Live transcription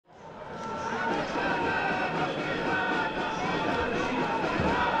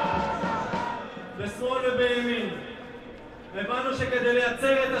הבנו שכדי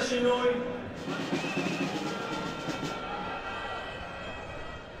לייצר את השינוי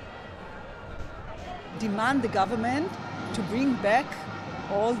demand the government to bring back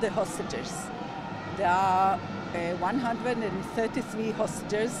all the hostages. There are 133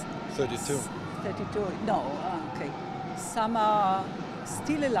 hostages. 32. 32, no, okay. Some are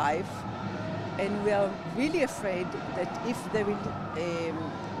still alive, and we are really afraid that if they will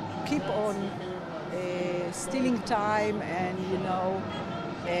keep on stealing time and,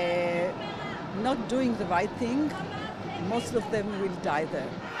 not doing the right thing, most of them will die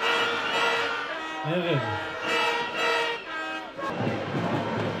there.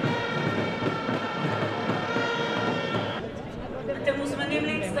 אתם מוזמנים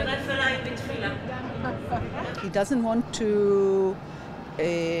להצטרף אליי בתפילה. He doesn't want to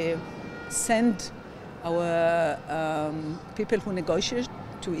send our people who negotiate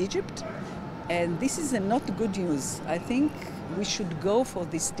to Egypt, and this is not good news. I think we should go for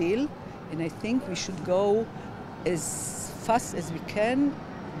this deal, and I think we should go as fast as we can,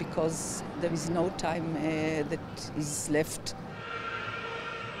 because there is no time that is left